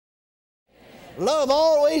Love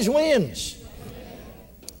always wins.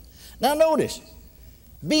 Now notice,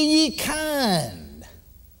 be ye kind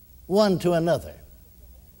one to another.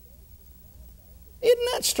 Isn't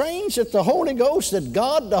that strange that the Holy Ghost, that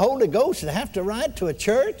God, the Holy Ghost, would have to write to a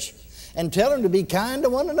church and tell them to be kind to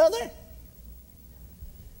one another?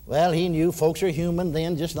 Well, he knew folks are human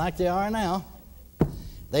then just like they are now.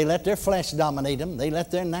 They let their flesh dominate them. They let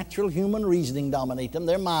their natural human reasoning dominate them,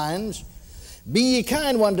 their minds. Be ye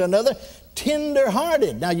kind one to another,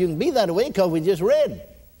 tender-hearted. Now you can be that way because we just read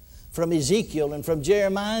from Ezekiel and from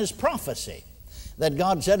Jeremiah's prophecy that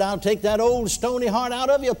God said, I'll take that old stony heart out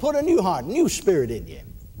of you, put a new heart, new spirit in you.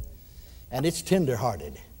 And it's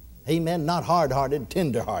tender-hearted. Amen. Not hard-hearted,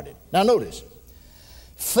 tender-hearted. Now notice,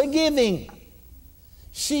 forgiving.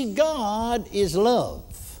 See, God is love.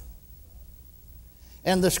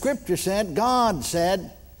 And the Scripture said, God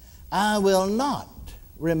said, I will not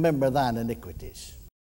remember thine iniquities.